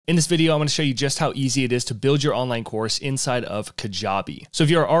In this video, I'm going to show you just how easy it is to build your online course inside of Kajabi. So if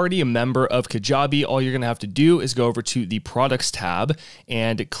you're already a member of Kajabi, all you're going to have to do is go over to the products tab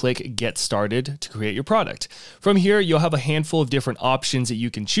and click get started to create your product. From here, you'll have a handful of different options that you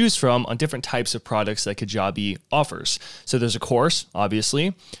can choose from on different types of products that Kajabi offers. So there's a course,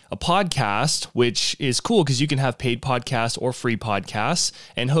 obviously, a podcast, which is cool because you can have paid podcasts or free podcasts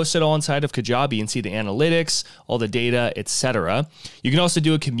and host it all inside of Kajabi and see the analytics, all the data, etc. You can also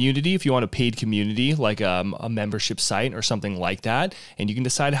do a community if you want a paid community like a membership site or something like that. And you can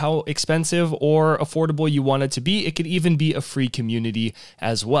decide how expensive or affordable you want it to be. It could even be a free community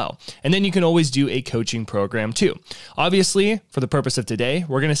as well. And then you can always do a coaching program too. Obviously, for the purpose of today,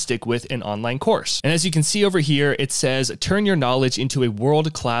 we're going to stick with an online course. And as you can see over here, it says, turn your knowledge into a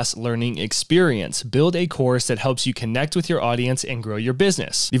world-class learning experience. Build a course that helps you connect with your audience and grow your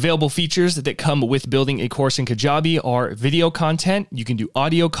business. The available features that come with building a course in Kajabi are video content. You can do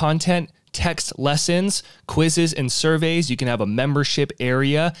audio content, text lessons, quizzes and surveys. You can have a membership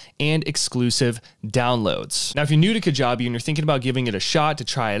area and exclusive downloads. Now, if you're new to Kajabi and you're thinking about giving it a shot to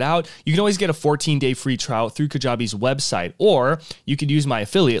try it out, you can always get a 14-day free trial through Kajabi's website, or you could use my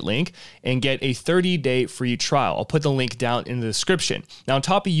affiliate link and get a 30-day free trial. I'll put the link down in the description. Now, on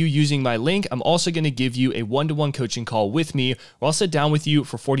top of you using my link, I'm also going to give you a one-to-one coaching call with me, where I'll sit down with you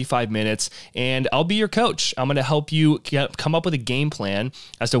for 45 minutes and I'll be your coach. I'm going to help you come up with a game plan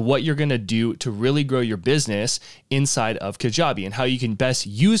as to what you're going to do to really grow your business inside of Kajabi and how you can best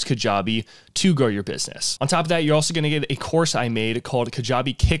use Kajabi to grow your business. On top of that, you're also going to get a course I made called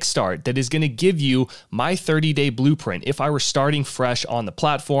Kajabi Kickstart that is going to give you my 30-day blueprint. If I were starting fresh on the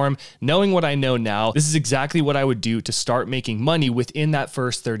platform, knowing what I know now, this is exactly what I would do to start making money within that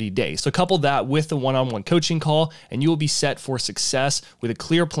first 30 days. So couple that with the one-on-one coaching call and you will be set for success with a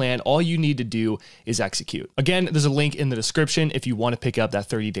clear plan. All you need to do is execute. Again, there's a link in the description if you want to pick up that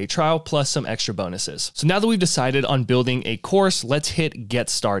 30-day trial plus some extra bonuses. So now that we've decided on building a course, let's hit get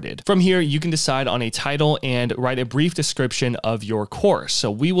started. From here, you can decide on a title and write a brief description of your course.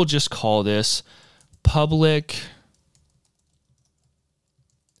 So we will just call this Public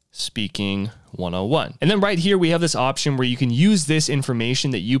Speaking 101. And then right here, we have this option where you can use this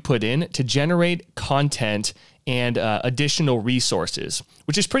information that you put in to generate content and additional resources,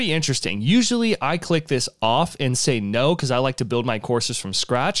 which is pretty interesting. Usually I click this off and say no because I like to build my courses from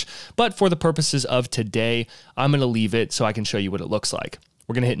scratch. But for the purposes of today, I'm going to leave it so I can show you what it looks like.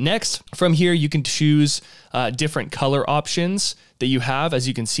 We're going to hit next. From here, you can choose different color options that you have. As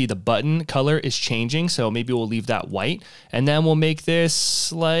you can see, the button color is changing. So maybe we'll leave that white and then we'll make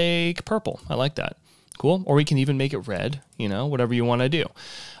this like purple. I like that. Cool. Or we can even make it red, you know, whatever you want to do.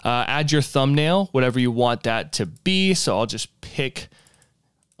 Add your thumbnail, whatever you want that to be. So I'll just pick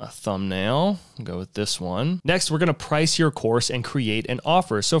a thumbnail and go with this one. Next, we're going to price your course and create an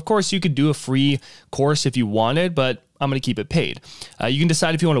offer. So of course you could do a free course if you wanted, but I'm going to keep it paid. You can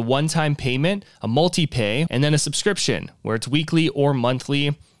decide if you want a one-time payment, a multi-pay, and then a subscription where it's weekly or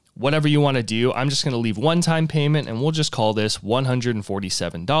monthly. Whatever you want to do. I'm just going to leave one-time payment and we'll just call this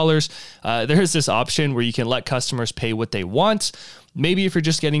 $147. There's this option where you can let customers pay what they want. Maybe if you're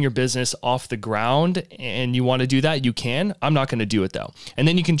just getting your business off the ground and you want to do that, you can. I'm not going to do it though. And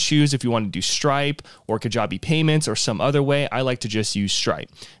then you can choose if you want to do Stripe or Kajabi payments or some other way. I like to just use Stripe.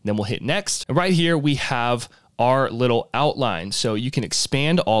 And then we'll hit next. And right here, we have our little outline. So you can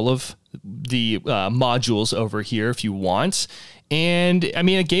expand all of the modules over here if you want. And I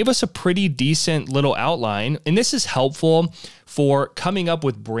mean, it gave us a pretty decent little outline, and this is helpful for coming up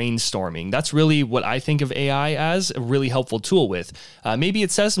with brainstorming. That's really what I think of AI as a really helpful tool with. Maybe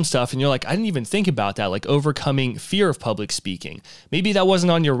it says some stuff and you're like, I didn't even think about that, like overcoming fear of public speaking. Maybe that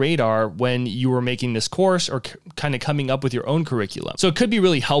wasn't on your radar when you were making this course or kind of coming up with your own curriculum. So it could be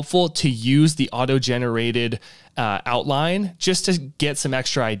really helpful to use the auto-generated outline just to get some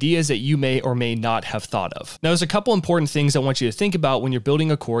extra ideas that you may or may not have thought of. Now, there's a couple important things I want you to think about when you're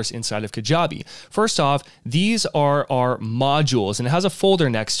building a course inside of Kajabi. First off, these are our modules, and it has a folder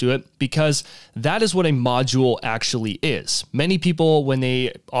next to it because that is what a module actually is. Many people, when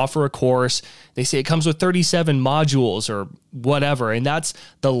they offer a course, they say it comes with 37 modules or whatever, and that's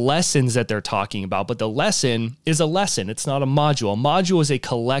the lessons that they're talking about. But the lesson is a lesson. It's not a module. A module is a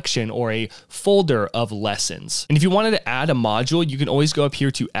collection or a folder of lessons. And if you wanted to add a module, you can always go up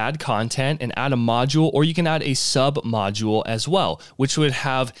here to add content and add a module, or you can add a sub module as well, which would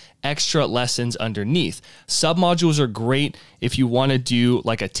have extra lessons underneath. Sub modules are great if you want to do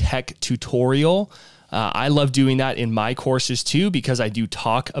like a tech tutorial. I love doing that in my courses too, because I do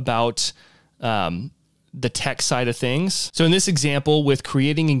talk about the tech side of things. So in this example, with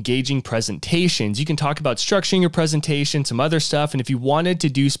creating engaging presentations, you can talk about structuring your presentation, some other stuff. And if you wanted to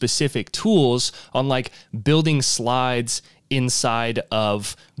do specific tools on like building slides inside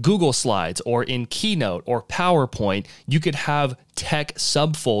of Google Slides or in Keynote or PowerPoint, you could have tech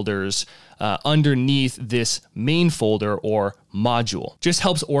subfolders underneath this main folder or module. Just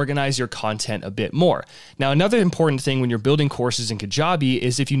helps organize your content a bit more. Now, another important thing when you're building courses in Kajabi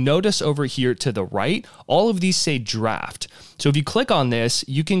is if you notice over here to the right, all of these say draft. So if you click on this,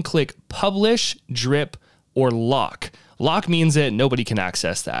 you can click publish, drip, or lock. Lock means that nobody can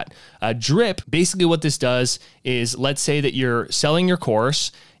access that. Drip, basically what this does is, let's say that you're selling your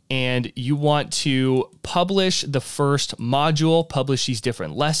course and you want to publish the first module, publish these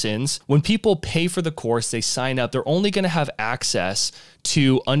different lessons. When people pay for the course, they sign up, they're only gonna have access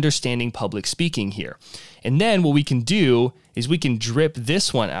to understanding public speaking here. And then what we can do is we can drip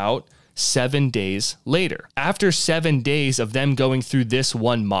this one out 7 days later. After 7 days of them going through this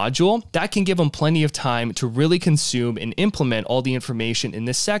one module, that can give them plenty of time to really consume and implement all the information in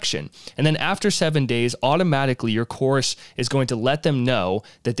this section. And then after 7 days, automatically your course is going to let them know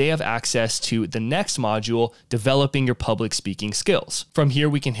that they have access to the next module, developing your public speaking skills. From here,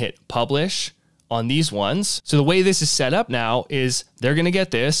 we can hit publish on these ones. So the way this is set up now is they're gonna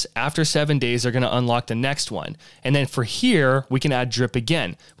get this. After 7 days, they're gonna unlock the next one. And then for here, we can add drip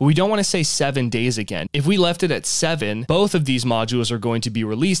again, but we don't wanna say 7 days again. If we left it at 7, both of these modules are going to be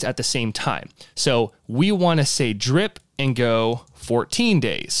released at the same time. So we wanna say drip and go 14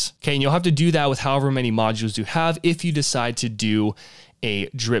 days. Okay, and you'll have to do that with however many modules you have if you decide to do a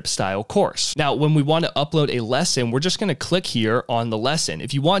drip style course. Now, when we want to upload a lesson, we're just going to click here on the lesson.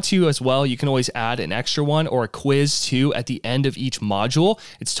 If you want to as well, you can always add an extra one or a quiz too at the end of each module.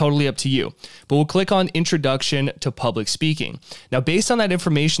 It's totally up to you. But we'll click on Introduction to Public Speaking. Now, based on that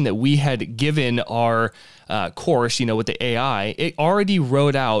information that we had given our course, with the AI, it already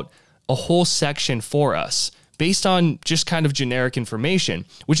wrote out a whole section for us based on just kind of generic information,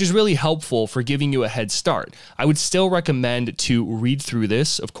 which is really helpful for giving you a head start. I would still recommend to read through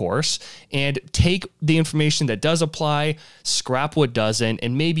this, of course, and take the information that does apply, scrap what doesn't,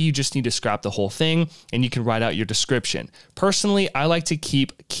 and maybe you just need to scrap the whole thing and you can write out your description. Personally, I like to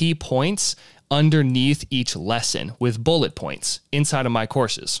keep key points underneath each lesson with bullet points inside of my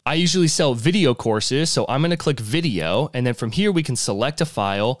courses. I usually sell video courses, so I'm gonna click video, and then from here we can select a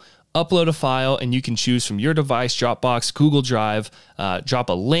file, upload a file, and you can choose from your device, Dropbox, Google Drive, drop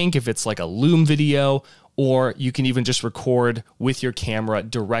a link if it's like a Loom video, or you can even just record with your camera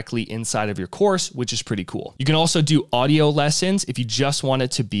directly inside of your course, which is pretty cool. You can also do audio lessons if you just want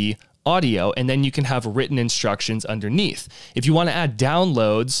it to be audio, and then you can have written instructions underneath. If you want to add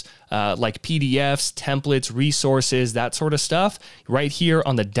downloads like PDFs, templates, resources, that sort of stuff, right here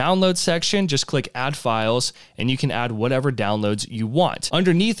on the download section, just click add files and you can add whatever downloads you want.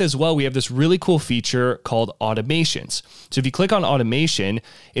 Underneath as well, we have this really cool feature called automations. So if you click on automation,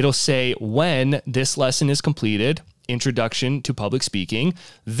 it'll say when this lesson is completed, Introduction to Public Speaking,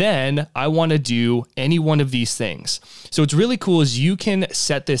 then I want to do any one of these things. So what's really cool is you can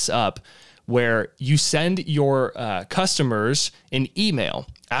set this up where you send your customers an email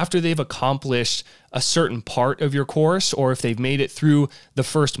after they've accomplished a certain part of your course, or if they've made it through the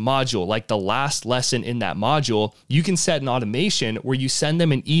first module, like the last lesson in that module, you can set an automation where you send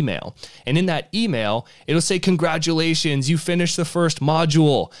them an email. And in that email, it'll say, congratulations, you finished the first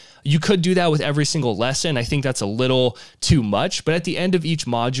module. You could do that with every single lesson. I think that's a little too much, but at the end of each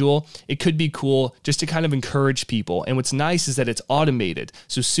module, it could be cool just to kind of encourage people. And what's nice is that it's automated.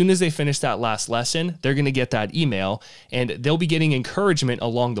 So as soon as they finish that last lesson, they're gonna get that email and they'll be getting encouragement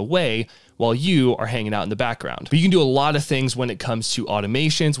along the way while you are hanging out in the background. But you can do a lot of things when it comes to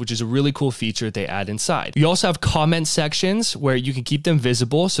automations, which is a really cool feature they add inside. You also have comment sections where you can keep them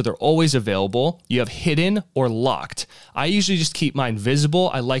visible, so they're always available. You have hidden or locked. I usually just keep mine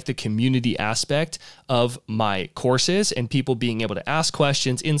visible. I like the community aspect of my courses and people being able to ask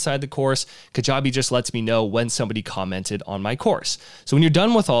questions inside the course. Kajabi just lets me know when somebody commented on my course. So when you're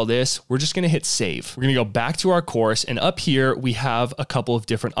done with all this, we're just gonna hit save. We're gonna go back to our course, and up here we have a couple of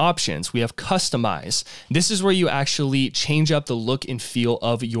different options. We have customize. This is where you actually change up the look and feel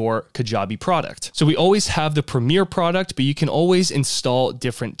of your Kajabi product. So we always have the Premier product, but you can always install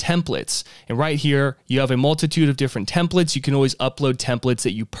different templates. And right here, you have a multitude of different templates. You can always upload templates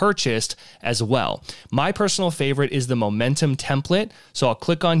that you purchased as well. My personal favorite is the Momentum template. So I'll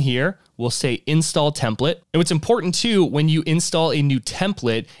click on here. We'll say install template. And what's important too, when you install a new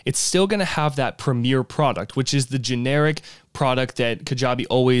template, it's still gonna have that Premier product, which is the generic product that Kajabi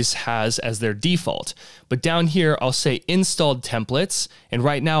always has as their default. But down here, I'll say installed templates. And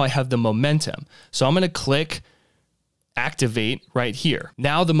right now I have the momentum. So I'm going to click activate right here.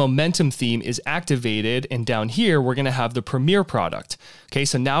 Now the momentum theme is activated, and down here we're going to have the premier product. Okay,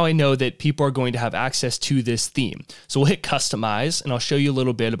 so now I know that people are going to have access to this theme. So we'll hit customize, and I'll show you a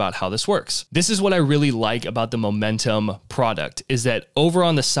little bit about how this works. This is what I really like about the momentum product, is that over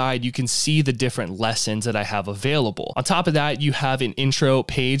on the side you can see the different lessons that I have available. On top of that, you have an intro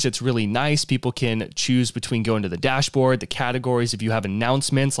page that's really nice. People can choose between going to the dashboard, the categories. If you have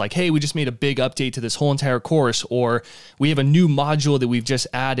announcements like, hey, we just made a big update to this whole entire course, or we have a new module that we've just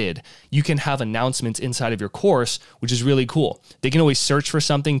added, you can have announcements inside of your course, which is really cool. They can always search for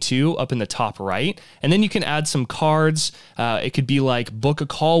something too up in the top right. And then you can add some cards. It could be like book a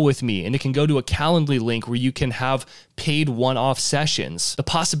call with me, and it can go to a Calendly link where you can have paid one-off sessions. The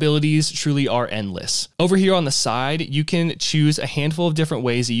possibilities truly are endless. Over here on the side, you can choose a handful of different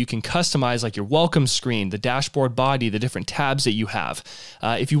ways that you can customize, like your welcome screen, the dashboard body, the different tabs that you have.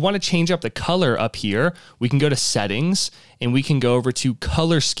 If you want to change up the color up here, we can go to settings and we can go over to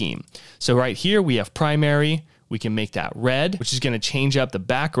color scheme. So right here we have primary. We can make that red, which is going to change up the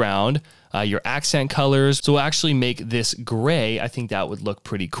background, your accent colors. So we'll actually make this gray. I think that would look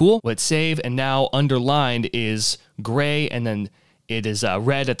pretty cool. Let's save. And now underlined is gray, and then it is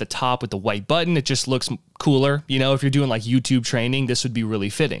red at the top with the white button. It just looks cooler. You know, if you're doing like YouTube training, this would be really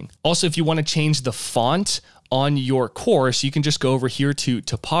fitting. Also, if you want to change the font on your course, you can just go over here to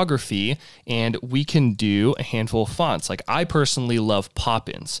typography, and we can do a handful of fonts. Like I personally love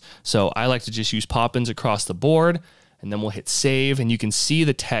Poppins. So I like to just use Poppins across the board, and then we'll hit save, and you can see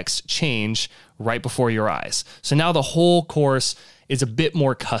the text change right before your eyes. So now the whole course is a bit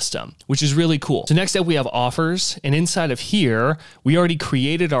more custom, which is really cool. So next up we have offers, and inside of here, we already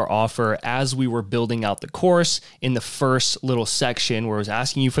created our offer as we were building out the course in the first little section where it was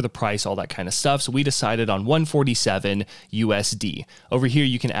asking you for the price, all that kind of stuff. So we decided on 147 USD. Over here,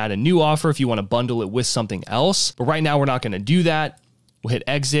 you can add a new offer if you want to bundle it with something else, but right now we're not going to do that. We'll hit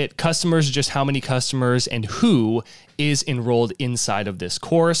exit. Customers are just how many customers and who is enrolled inside of this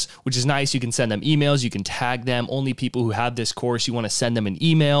course, which is nice. You can send them emails. You can tag them. Only people who have this course, you want to send them an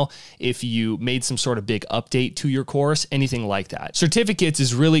email if you made some sort of big update to your course, anything like that. Certificates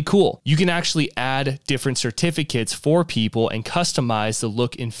is really cool. You can actually add different certificates for people and customize the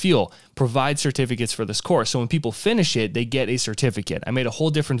look and feel. Provide certificates for this course. So when people finish it, they get a certificate. I made a whole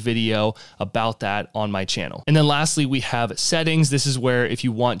different video about that on my channel. And then lastly, we have settings. This is where if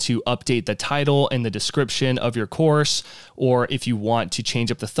you want to update the title and the description of your course, or if you want to change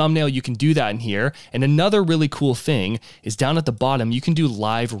up the thumbnail, you can do that in here. And another really cool thing is down at the bottom, you can do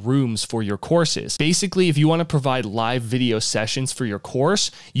live rooms for your courses. Basically, if you want to provide live video sessions for your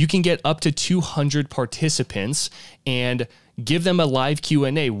course, you can get up to 200 participants and give them a live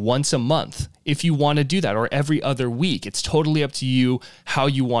Q&A once a month if you want to do that, or every other week. It's totally up to you how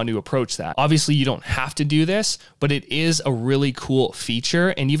you want to approach that. Obviously, you don't have to do this, but it is a really cool feature.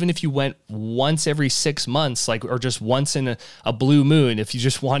 And even if you went once every 6 months, like, or just once in a blue moon, if you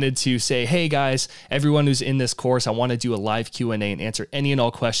just wanted to say, hey guys, everyone who's in this course, I want to do a live Q&A and answer any and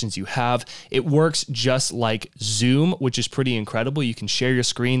all questions you have. It works just like Zoom, which is pretty incredible. You can share your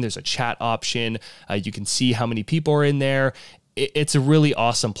screen. There's a chat option. You can see how many people are in there. It's a really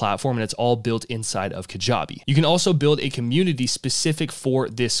awesome platform, and it's all built inside of Kajabi. You can also build a community specific for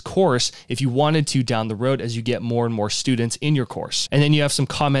this course if you wanted to down the road as you get more and more students in your course. And then you have some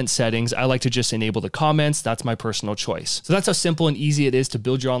comment settings. I like to just enable the comments. That's my personal choice. So that's how simple and easy it is to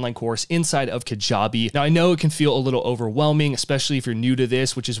build your online course inside of Kajabi. Now, I know it can feel a little overwhelming, especially if you're new to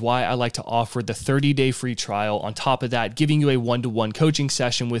this, which is why I like to offer the 30-day free trial. On top of that, giving you a one-to-one coaching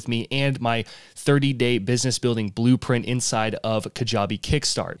session with me and my 30-day business building blueprint inside of Kajabi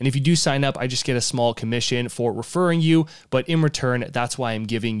Kickstart. And if you do sign up, I just get a small commission for referring you, but in return, that's why I'm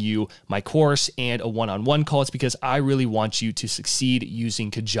giving you my course and a one-on-one call. It's because I really want you to succeed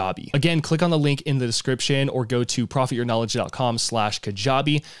using Kajabi. Again, click on the link in the description or go to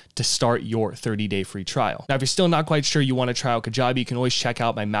profityourknowledge.com/Kajabi to start your 30-day free trial. Now, if you're still not quite sure you want to try out Kajabi, you can always check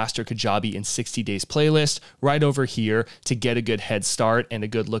out my Master Kajabi in 60 Days playlist right over here to get a good head start and a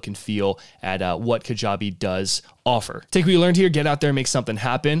good look and feel at what Kajabi does offer. Take what you learned here, get out there, make something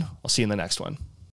happen. I'll see you in the next one.